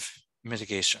creative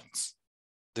mitigations.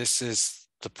 This is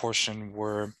the portion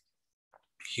where,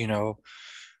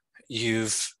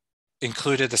 you've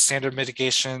included the standard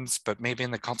mitigations, but maybe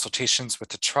in the consultations with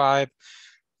the tribe,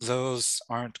 those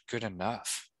aren't good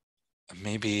enough.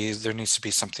 Maybe there needs to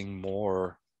be something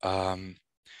more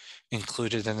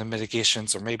included in the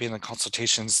mitigations, or maybe in the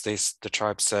consultations, the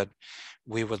tribe said,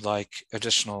 we would like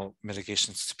additional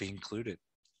mitigations to be included.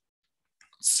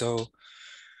 So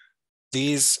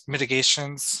these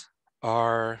mitigations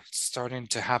are starting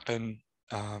to happen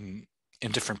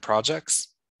in different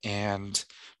projects,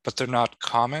 but they're not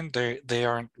common. They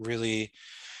aren't really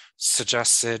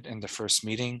suggested in the first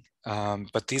meeting,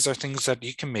 but these are things that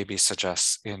you can maybe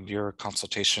suggest in your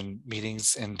consultation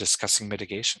meetings in discussing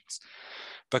mitigations.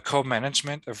 But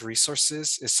co-management of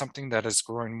resources is something that is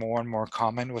growing more and more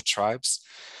common with tribes.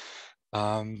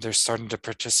 They're starting to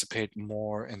participate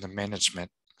more in the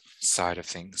management side of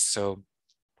things. So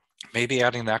maybe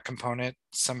adding that component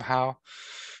somehow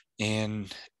in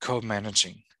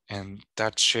co-managing, and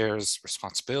that shares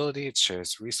responsibility, it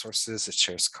shares resources, it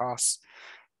shares costs.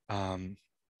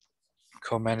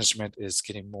 Co-management is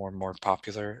getting more and more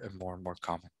popular and more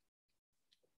common.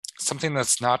 Something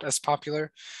that's not as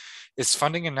popular is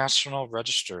funding a national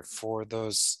register for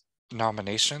those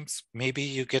nominations. Maybe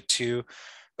you get to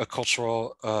a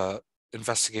cultural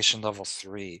investigation level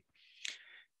 3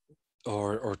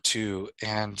 or 2,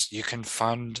 and you can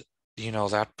fund,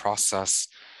 that process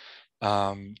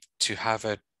to have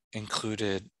it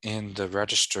included in the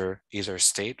register, either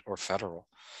state or federal.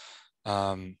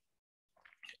 And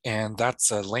that's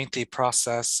a lengthy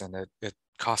process, and it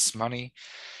costs money,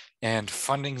 and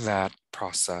funding that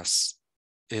process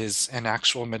is an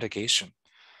actual mitigation.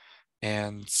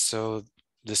 And so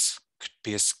this could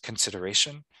be a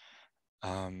consideration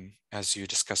as you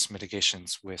discuss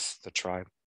mitigations with the tribe.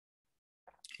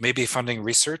 Maybe funding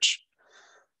research,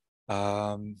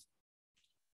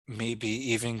 maybe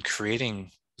even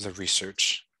creating the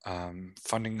research,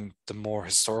 funding the more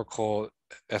historical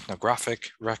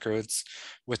ethnographic records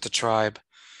with the tribe,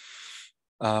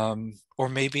 or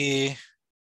maybe,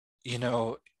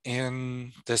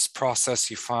 in this process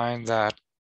you find that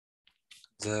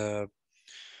the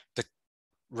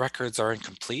records are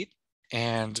incomplete,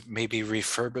 and maybe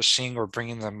refurbishing or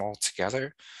bringing them all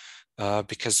together,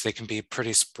 because they can be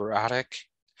pretty sporadic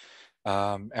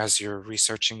as you're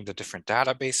researching the different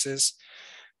databases.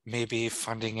 Maybe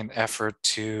funding an effort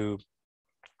to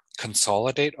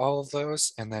consolidate all of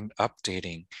those and then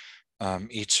updating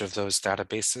each of those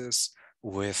databases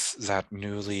with that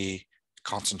newly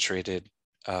concentrated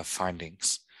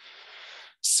findings.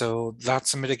 So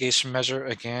that's a mitigation measure.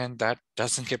 Again, that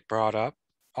doesn't get brought up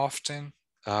often,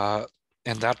 and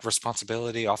that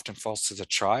responsibility often falls to the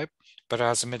tribe. But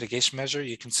as a mitigation measure,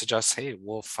 you can suggest, hey,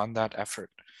 we'll fund that effort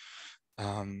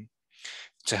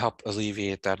to help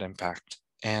alleviate that impact.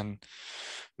 And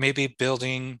maybe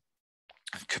building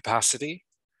capacity,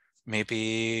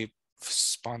 maybe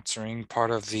sponsoring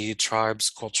part of the tribe's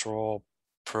cultural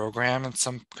program in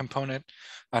some component.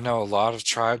 I know a lot of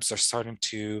tribes are starting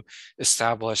to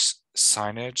establish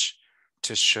signage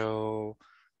to show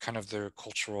kind of their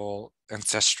cultural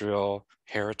ancestral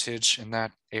heritage in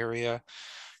that area.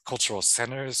 Cultural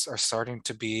centers are starting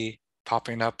to be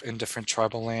popping up in different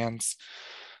tribal lands,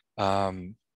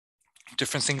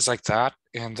 different things like that.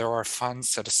 And there are funds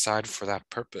set aside for that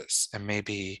purpose, and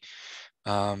maybe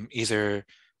either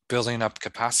building up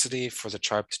capacity for the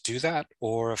tribe to do that,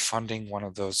 or funding one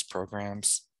of those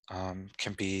programs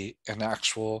can be an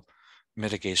actual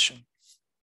mitigation.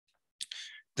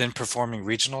 Then performing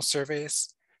regional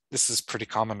surveys. This is pretty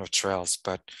common with trails,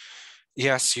 but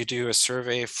yes, you do a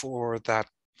survey for that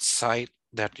site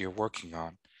that you're working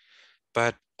on,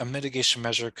 but a mitigation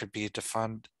measure could be to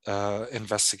fund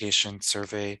investigation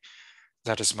survey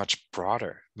that is much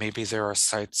broader. Maybe there are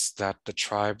sites that the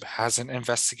tribe hasn't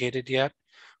investigated yet,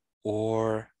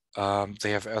 or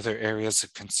they have other areas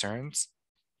of concerns,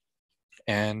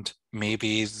 and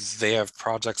maybe they have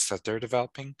projects that they're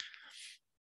developing,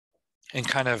 and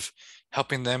kind of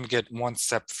helping them get one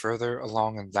step further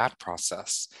along in that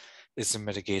process is a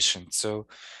mitigation. So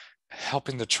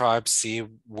helping the tribe see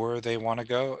where they want to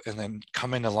go, and then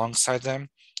coming alongside them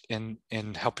in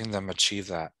helping them achieve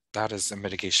that. That is a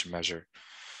mitigation measure.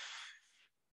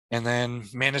 And then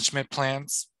management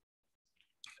plans,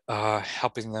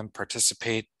 helping them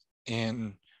participate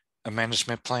in a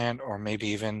management plan, or maybe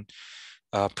even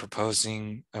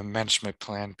proposing a management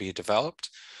plan be developed,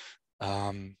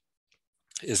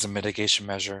 is a mitigation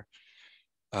measure.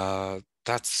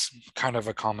 That's kind of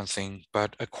a common thing,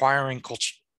 but acquiring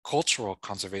cultural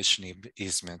conservation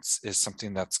easements is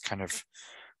something that's kind of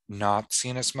not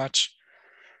seen as much.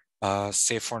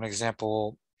 Say for an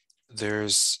example,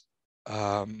 there's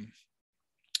a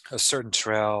certain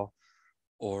trail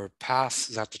or path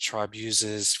that the tribe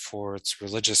uses for its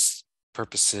religious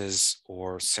purposes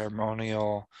or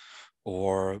ceremonial,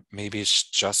 or maybe it's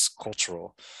just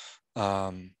cultural,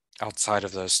 outside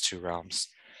of those two realms.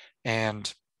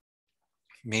 And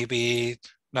maybe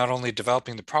not only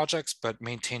developing the projects, but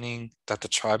maintaining that the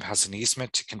tribe has an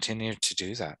easement to continue to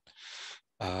do that.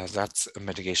 That's a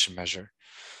mitigation measure.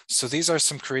 So these are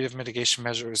some creative mitigation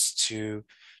measures to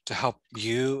help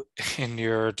you in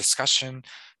your discussion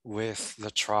with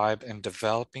the tribe in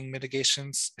developing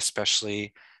mitigations,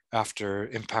 especially after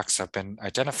impacts have been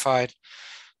identified.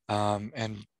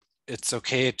 And it's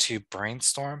okay to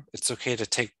brainstorm. It's okay to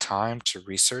take time to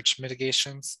research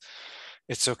mitigations.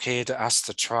 It's okay to ask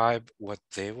the tribe what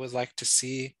they would like to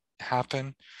see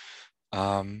happen.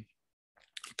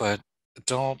 But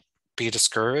don't be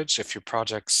discouraged if your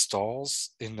project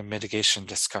stalls in the mitigation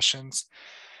discussions,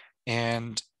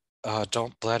 and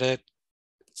don't let it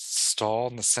stall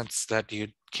in the sense that you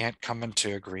can't come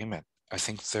into agreement. I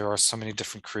think there are so many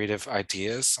different creative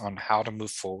ideas on how to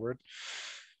move forward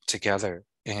together,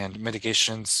 and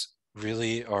mitigations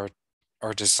really are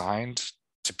designed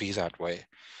to be that way.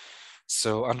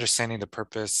 So understanding the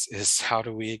purpose is, how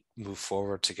do we move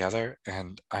forward together?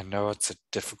 And I know it's a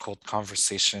difficult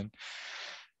conversation,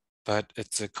 but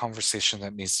it's a conversation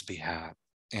that needs to be had.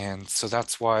 And so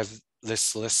that's why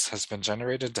this list has been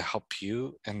generated, to help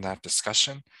you in that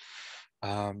discussion,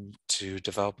 to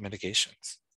develop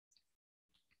mitigations.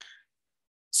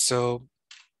 So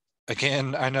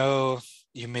again, I know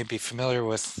you may be familiar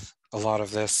with a lot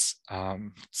of this.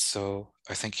 So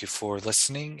I thank you for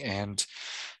listening, and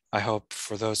I hope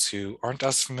for those who aren't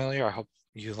as familiar, I hope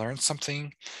you learned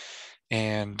something.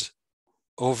 And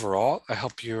overall, I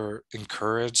hope you're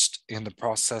encouraged in the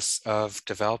process of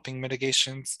developing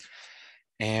mitigations.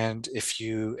 And if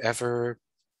you ever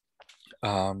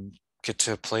get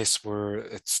to a place where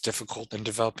it's difficult in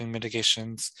developing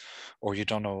mitigations, or you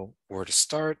don't know where to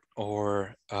start,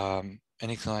 or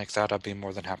anything like that, I'll be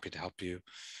more than happy to help you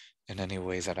in any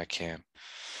way that I can.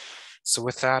 So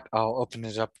with that, I'll open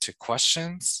it up to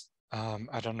questions.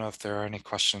 I don't know if there are any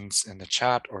questions in the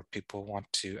chat or people want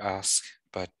to ask,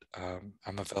 but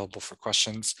I'm available for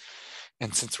questions.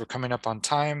 And since we're coming up on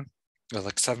time,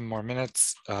 like 7 more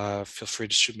minutes, feel free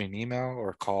to shoot me an email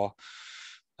or call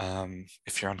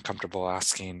if you're uncomfortable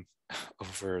asking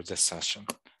over this session.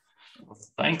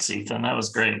 Thanks, Ethan. That was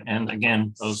great. And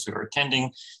again, those who are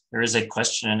attending, there is a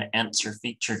question and answer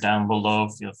feature down below.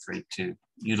 Feel free to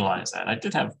utilize that. I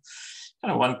did have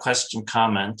kind of one question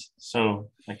comment. So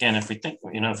again, if we think,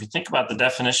 if you think about the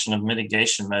definition of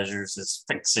mitigation measures as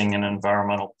fixing an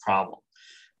environmental problem,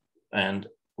 and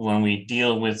when we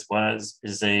deal with what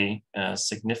is a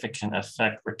significant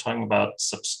effect, we're talking about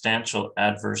substantial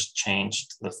adverse change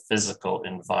to the physical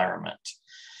environment.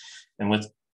 And with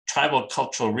tribal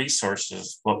cultural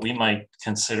resources, what we might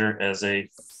consider as a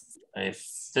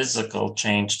physical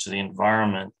change to the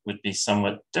environment would be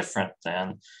somewhat different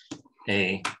than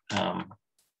a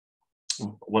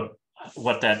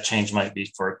what that change might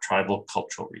be for a tribal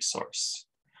cultural resource.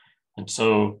 And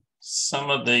so some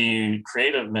of the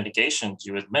creative mitigations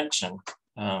you had mentioned,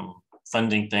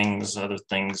 funding things, other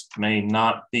things may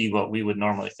not be what we would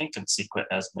normally think in CEQA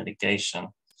as mitigation,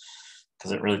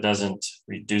 because it really doesn't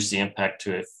reduce the impact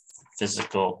to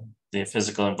the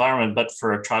physical environment. But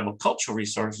for a tribal cultural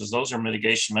resources, those are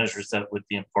mitigation measures that would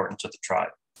be important to the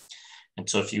tribe. And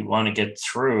so if you want to get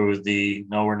through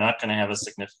no, we're not going to have a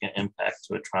significant impact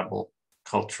to a tribal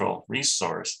cultural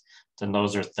resource, then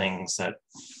those are things that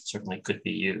certainly could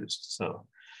be used. So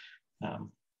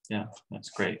yeah, that's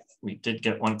great. We did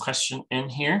get one question in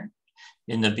here.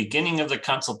 In the beginning of the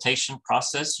consultation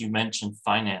process, you mentioned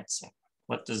financing.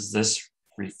 What does this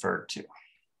refer to?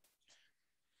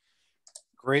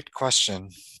 Great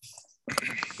question.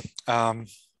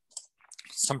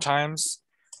 Sometimes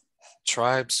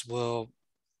tribes will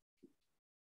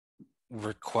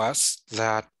request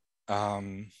that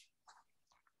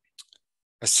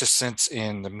assistance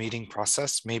in the meeting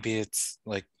process. Maybe it's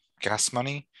like gas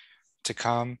money to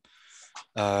come.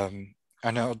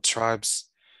 I know tribes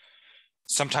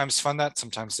sometimes fund that,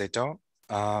 sometimes they don't.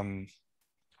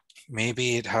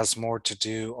 Maybe it has more to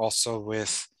do also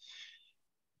with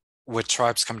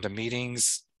tribes come to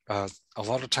meetings. A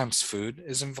lot of times food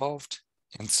is involved.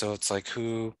 And so it's like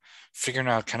figuring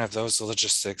out kind of those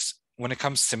logistics. When it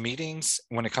comes to meetings,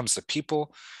 when it comes to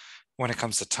people, when it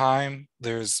comes to time,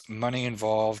 there's money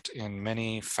involved in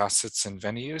many facets and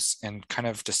venues, and kind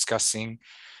of discussing,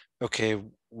 okay,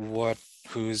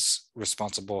 who's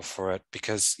responsible for it,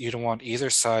 because you don't want either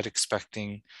side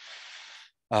expecting,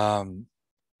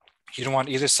 you don't want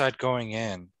either side going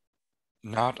in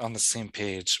not on the same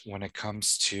page when it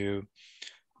comes to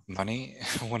money,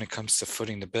 when it comes to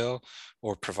footing the bill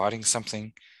or providing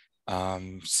something.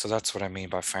 So that's what I mean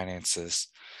by finances.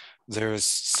 There's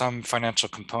some financial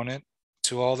component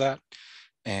to all that,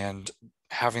 and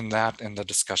having that in the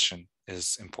discussion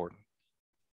is important.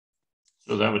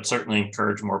 So that would certainly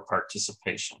encourage more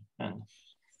participation. And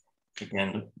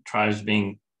again, tribes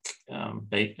being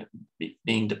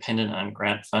dependent on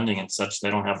grant funding and such,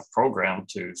 they don't have a program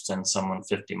to send someone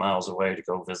 50 miles away to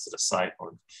go visit a site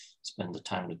or spend the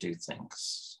time to do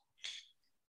things.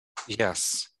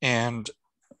 Yes, and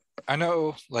I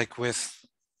know, like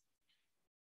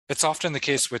it's often the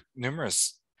case with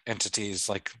numerous entities,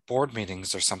 like board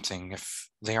meetings or something, if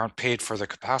they aren't paid for their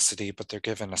capacity, but they're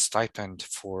given a stipend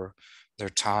for their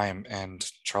time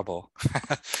and trouble.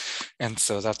 And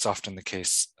so that's often the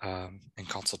case in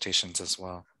consultations as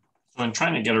well. So in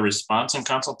trying to get a response in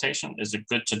consultation, is it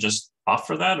good to just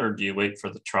offer that, or do you wait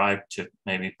for the tribe to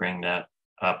maybe bring that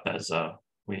up as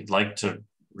we'd like to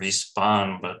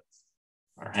respond, but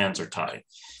our hands are tied?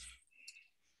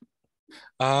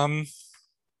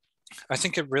 I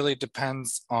think it really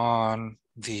depends on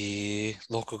the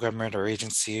local government or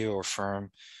agency or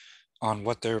firm on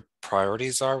what their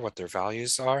priorities are, what their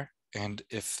values are. And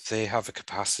if they have a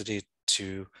capacity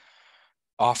to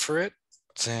offer it,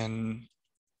 then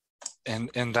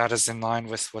and that is in line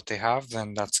with what they have,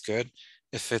 then that's good.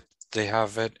 If they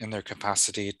have it in their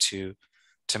capacity to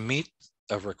meet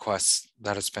a request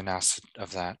that has been asked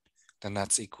of that, then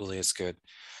that's equally as good.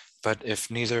 But if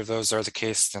neither of those are the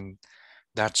case, then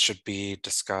that should be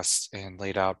discussed and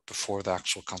laid out before the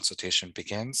actual consultation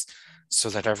begins, so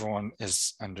that everyone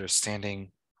is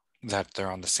understanding that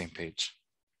they're on the same page.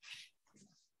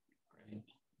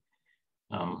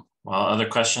 While other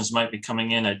questions might be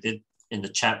coming in, I did in the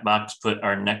chat box put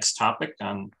our next topic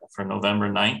on for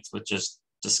November 9th, which is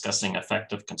discussing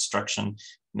effective construction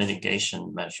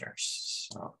mitigation measures.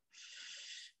 So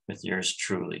with yours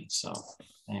truly. So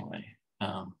anyway,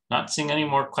 not seeing any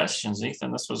more questions,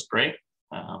 Ethan. This was great.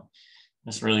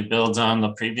 This really builds on the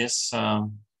previous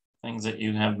things that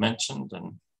you have mentioned,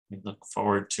 and we look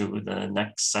forward to the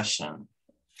next session.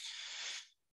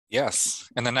 Yes,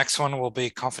 and the next one will be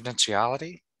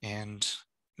confidentiality. And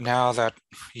now that,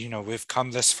 we've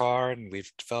come this far and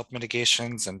we've developed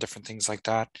mitigations and different things like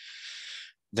that,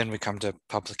 then we come to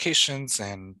publications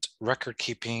and record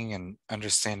keeping and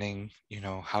understanding,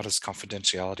 how does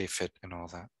confidentiality fit and all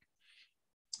that.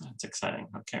 That's exciting.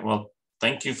 Okay, well,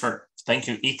 thank you,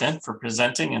 Ethan, for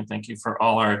presenting, and thank you for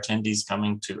all our attendees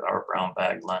coming to our brown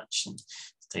bag lunch, and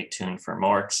stay tuned for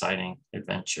more exciting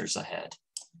adventures ahead.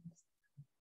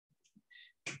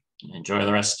 Enjoy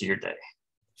the rest of your day.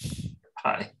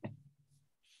 Bye.